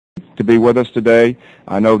to be with us today.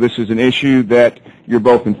 I know this is an issue that you're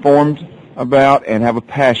both informed about and have a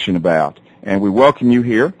passion about, and we welcome you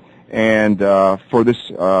here and for this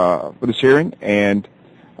hearing, and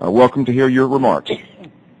welcome to hear your remarks.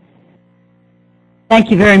 Thank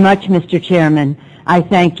you very much, Mr. Chairman. I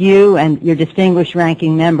thank you and your distinguished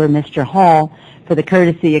ranking member, Mr. Hall, for the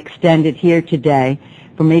courtesy extended here today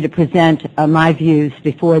for me to present my views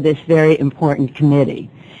before this very important committee.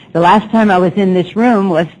 The last time I was in this room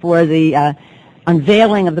was for the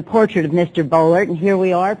unveiling of the portrait of Mr. Boehlert, and here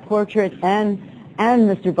we are, portrait and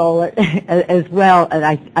Mr. Boehlert as well.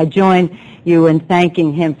 And I join you in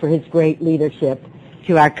thanking him for his great leadership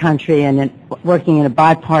to our country and in working in a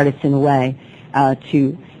bipartisan way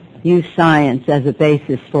to use science as a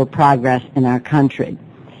basis for progress in our country.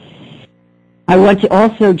 I want to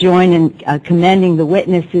also join in commending the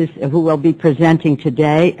witnesses who will be presenting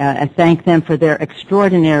today. I thank them for their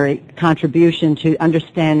extraordinary contribution to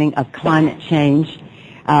understanding of climate change.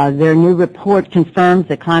 Their new report confirms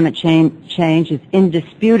that climate change is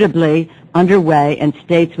indisputably underway and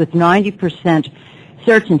states with 90%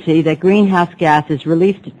 certainty that greenhouse gases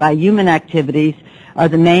released by human activities are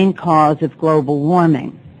the main cause of global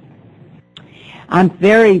warming. I'm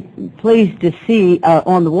very pleased to see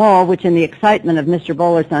on the wall, which in the excitement of Mr.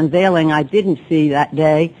 Boehlert's unveiling I didn't see that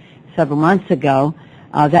day several months ago,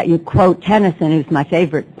 that you quote Tennyson, who's my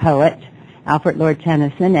favorite poet, Alfred Lord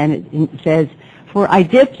Tennyson, and it says, "For I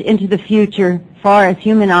dipped into the future far as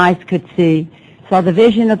human eyes could see, saw the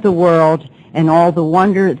vision of the world and all the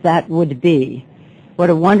wonder that would be." What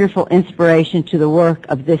a wonderful inspiration to the work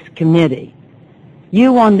of this committee.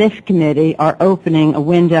 You on this committee are opening a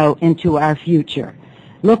window into our future.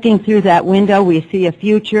 Looking through that window, we see a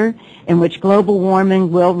future in which global warming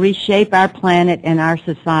will reshape our planet and our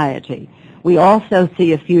society. We also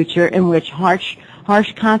see a future in which harsh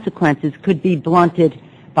consequences could be blunted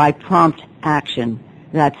by prompt action.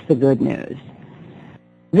 That's the good news.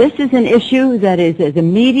 This is an issue that is as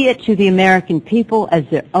immediate to the American people as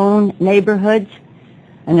their own neighborhoods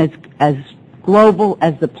and as global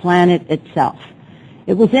as the planet itself.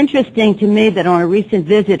 It was interesting to me that on a recent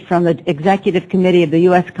visit from the Executive Committee of the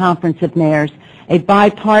U.S. Conference of Mayors, a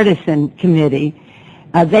bipartisan committee,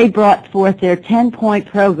 they brought forth their 10-point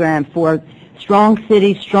program for strong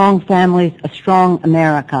cities, strong families, a strong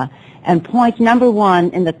America. And point number one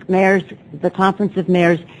in the Conference of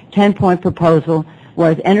Mayors 10-point proposal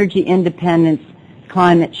was energy independence,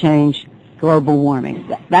 climate change, global warming.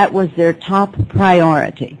 That was their top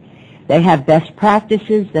priority. They have best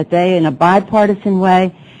practices that they, in a bipartisan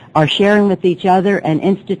way, are sharing with each other and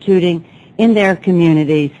instituting in their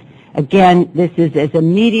communities. Again, this is as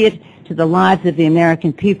immediate to the lives of the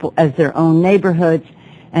American people as their own neighborhoods,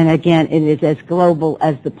 and again, it is as global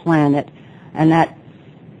as the planet, and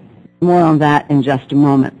more on that in just a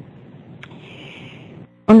moment.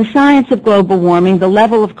 On the science of global warming, the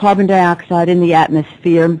level of carbon dioxide in the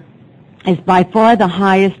atmosphere is by far the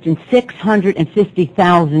highest in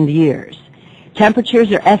 650,000 years.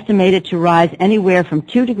 Temperatures are estimated to rise anywhere from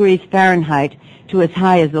 2 degrees Fahrenheit to as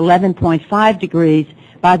high as 11.5 degrees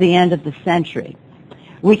by the end of the century.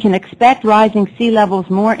 We can expect rising sea levels,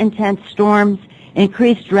 more intense storms,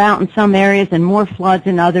 increased drought in some areas and more floods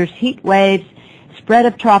in others, heat waves, spread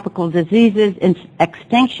of tropical diseases,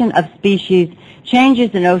 extinction of species,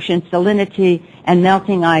 changes in ocean salinity, and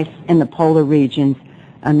melting ice in the polar regions,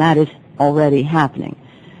 and that is already happening.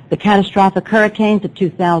 The catastrophic hurricanes of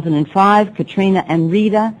 2005, Katrina and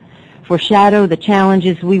Rita, foreshadow the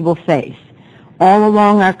challenges we will face. All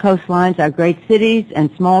along our coastlines, our great cities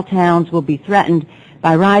and small towns will be threatened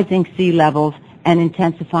by rising sea levels and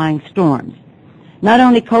intensifying storms. Not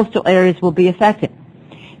only coastal areas will be affected.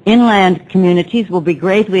 Inland communities will be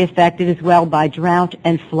greatly affected as well by drought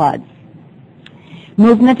and floods.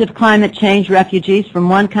 Movement of climate change refugees from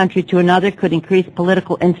one country to another could increase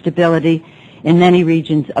political instability in many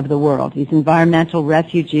regions of the world. These environmental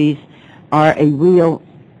refugees are a real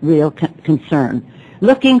concern.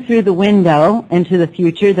 Looking through the window into the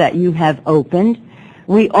future that you have opened,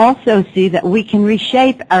 we also see that we can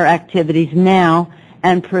reshape our activities now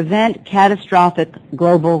and prevent catastrophic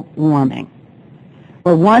global warming.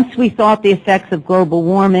 Where once we thought the effects of global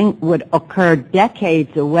warming would occur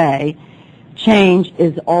decades away, change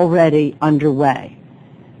is already underway.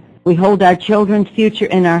 We hold our children's future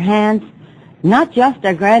in our hands, not just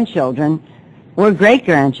our grandchildren or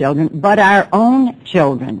great-grandchildren, but our own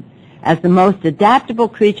children. As the most adaptable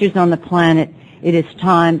creatures on the planet, it is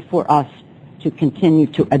time for us to continue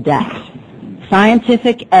to adapt.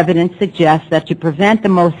 Scientific evidence suggests that to prevent the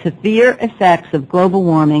most severe effects of global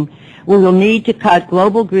warming, we will need to cut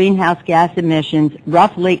global greenhouse gas emissions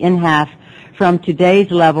roughly in half from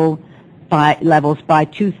today's level levels by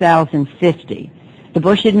 2050. The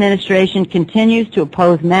Bush administration continues to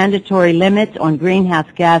oppose mandatory limits on greenhouse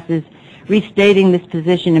gases, restating this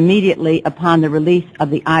position immediately upon the release of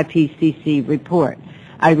the IPCC report.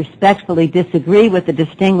 I respectfully disagree with the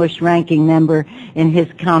distinguished ranking member in his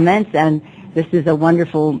comments, and this is a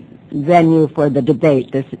wonderful venue for the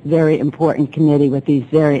debate, this very important committee with these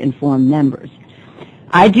very informed members.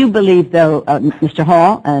 I do believe, though, Mr.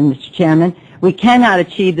 Hall and Mr. Chairman, we cannot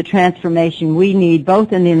achieve the transformation we need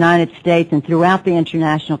both in the United States and throughout the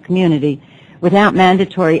international community without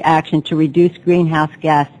mandatory action to reduce greenhouse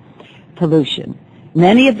gas pollution.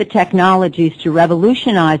 Many of the technologies to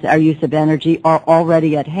revolutionize our use of energy are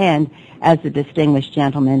already at hand, as the distinguished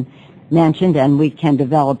gentleman mentioned, and we can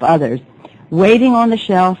develop others, waiting on the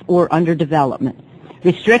shelf or under development.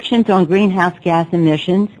 Restrictions on greenhouse gas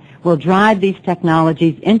emissions will drive these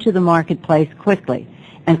technologies into the marketplace quickly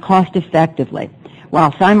and cost-effectively,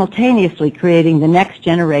 while simultaneously creating the next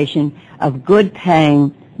generation of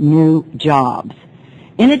good-paying new jobs.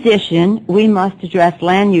 In addition, we must address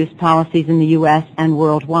land use policies in the U.S. and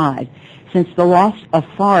worldwide, since the loss of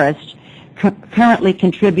forests currently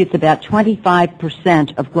contributes about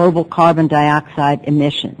 25% of global carbon dioxide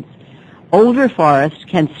emissions. Older forests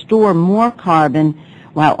can store more carbon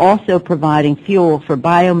while also providing fuel for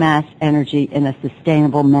biomass energy in a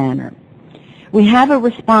sustainable manner. We have a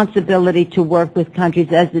responsibility to work with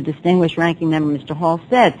countries, as the distinguished ranking member, Mr. Hall,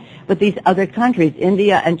 said, but these other countries,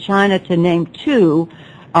 India and China, to name two,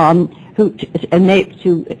 to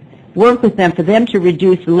work with them, for them to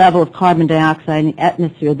reduce the level of carbon dioxide in the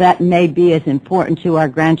atmosphere. That may be as important to our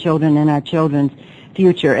grandchildren and our children's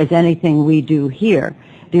future as anything we do here.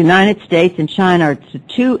 The United States and China, are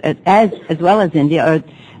two, as well as India, are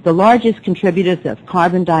the largest contributors of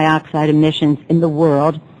carbon dioxide emissions in the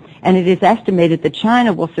world, and it is estimated that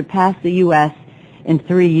China will surpass the U.S. in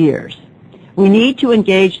 3 years. We need to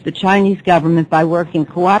engage the Chinese government by working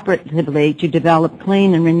cooperatively to develop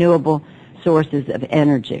clean and renewable sources of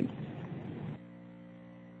energy.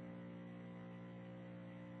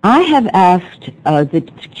 I have asked the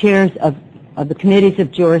chairs of the committees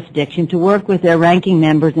of jurisdiction to work with their ranking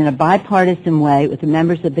members in a bipartisan way with the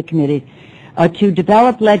members of the committee to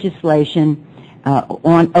develop legislation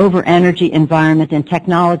over energy, environment, and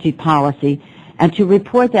technology policy, and to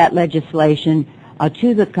report that legislation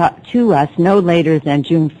to us no later than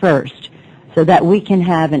June 1st, so that we can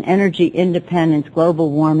have an energy independence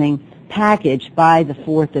global warming package by the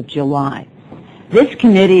 4th of July. This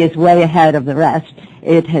committee is way ahead of the rest.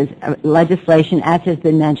 It has legislation, as has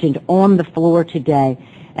been mentioned, on the floor today,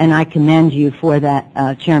 and I commend you for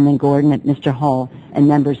that, Chairman Gordon, and Mr. Hall, and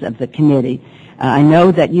members of the committee. I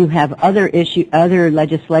know that you have other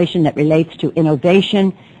legislation that relates to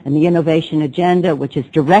innovation and the innovation agenda, which is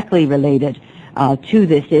directly related to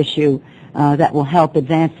this issue, that will help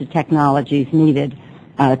advance the technologies needed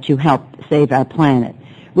to help save our planet.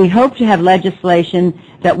 We hope to have legislation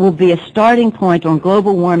that will be a starting point on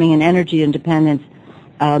global warming and energy independence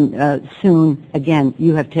soon. Again,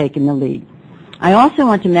 you have taken the lead. I also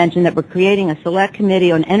want to mention that we're creating a select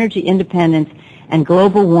committee on energy independence and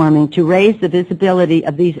global warming to raise the visibility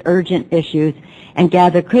of these urgent issues and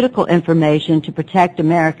gather critical information to protect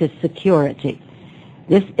America's security.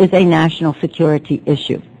 This is a national security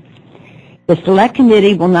issue. The Select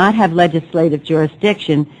Committee will not have legislative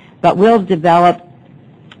jurisdiction, but will develop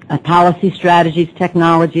policy strategies,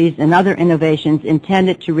 technologies, and other innovations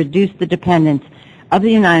intended to reduce the dependence of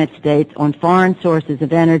the United States on foreign sources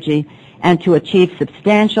of energy and to achieve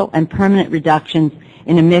substantial and permanent reductions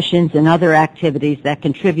in emissions and other activities that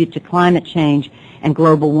contribute to climate change and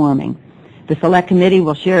global warming. The Select Committee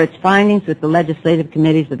will share its findings with the legislative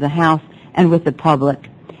committees of the House and with the public,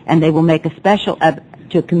 and they will make a special effort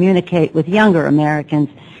to communicate with younger Americans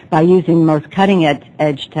by using the most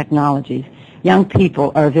cutting-edge technologies. Young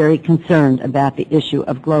people are very concerned about the issue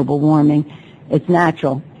of global warming. It's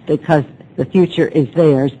natural because the future is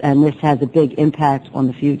theirs, and this has a big impact on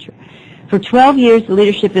the future. For 12 years, the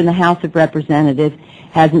leadership in the House of Representatives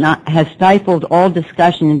has stifled all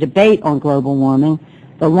discussion and debate on global warming.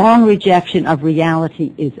 The long rejection of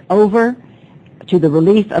reality is over, to the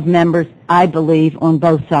relief of members, I believe, on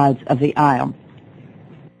both sides of the aisle.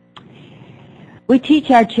 We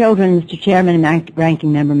teach our children, Mr. Chairman and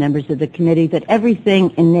ranking members of the committee, that everything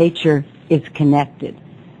in nature is connected,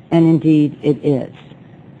 and indeed it is.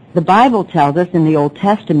 The Bible tells us in the Old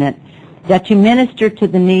Testament that to minister to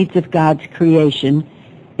the needs of God's creation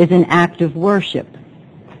is an act of worship.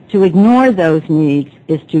 To ignore those needs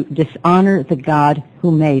is to dishonor the God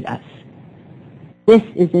who made us. This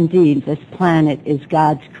is indeed, this planet is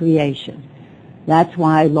God's creation. That's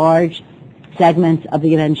why large segments of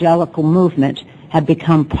the evangelical movement have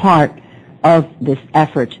become part of this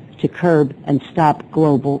effort to curb and stop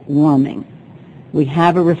global warming. We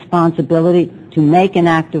have a responsibility to make an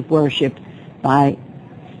act of worship by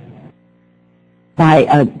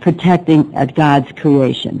protecting God's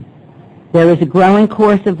creation. There is a growing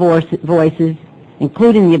chorus of voices,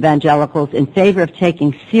 including the evangelicals, in favor of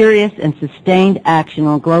taking serious and sustained action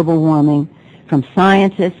on global warming, from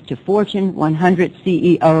scientists to Fortune 100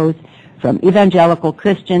 CEOs, from evangelical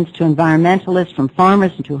Christians to environmentalists, from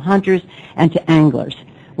farmers to hunters and to anglers.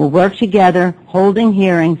 We'll work together, holding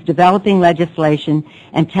hearings, developing legislation,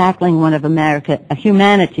 and tackling one of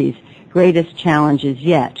humanity's greatest challenges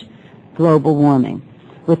yet, global warming.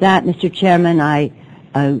 With that, Mr. Chairman, I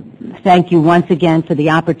thank you once again for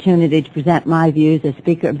the opportunity to present my views as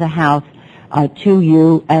Speaker of the House to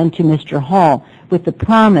you and to Mr. Hall, with the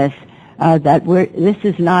promise that this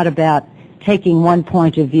is not about taking one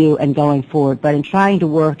point of view and going forward, but in trying to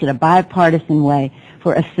work in a bipartisan way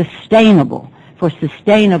for sustainable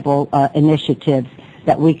initiatives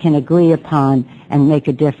that we can agree upon and make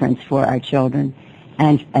a difference for our children,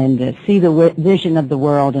 and see the vision of the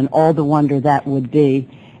world and all the wonder that would be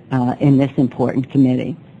in this important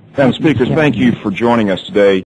committee. Madam Speaker, thank you for joining us today.